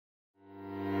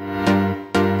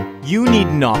You need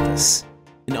an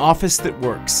office that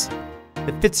works,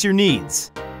 that fits your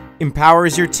needs,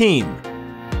 empowers your team,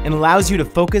 and allows you to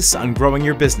focus on growing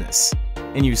your business.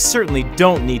 And you certainly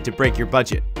don't need to break your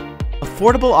budget.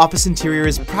 Affordable Office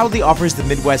Interiors proudly offers the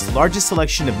Midwest's largest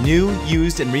selection of new,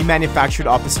 used, and remanufactured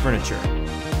office furniture,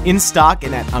 in stock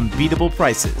and at unbeatable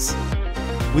prices.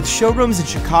 With showrooms in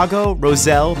Chicago,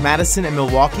 Roselle, Madison, and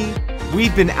Milwaukee,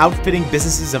 we've been outfitting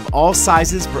businesses of all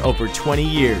sizes for over 20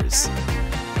 years.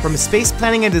 From space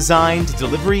planning and design to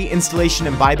delivery, installation,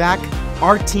 and buyback,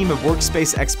 our team of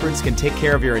Workspace experts can take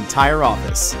care of your entire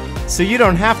office, so you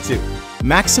don't have to.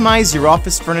 Maximize your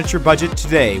office furniture budget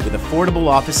today with Affordable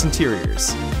Office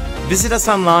Interiors. Visit us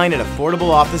online at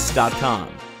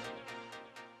affordableoffice.com.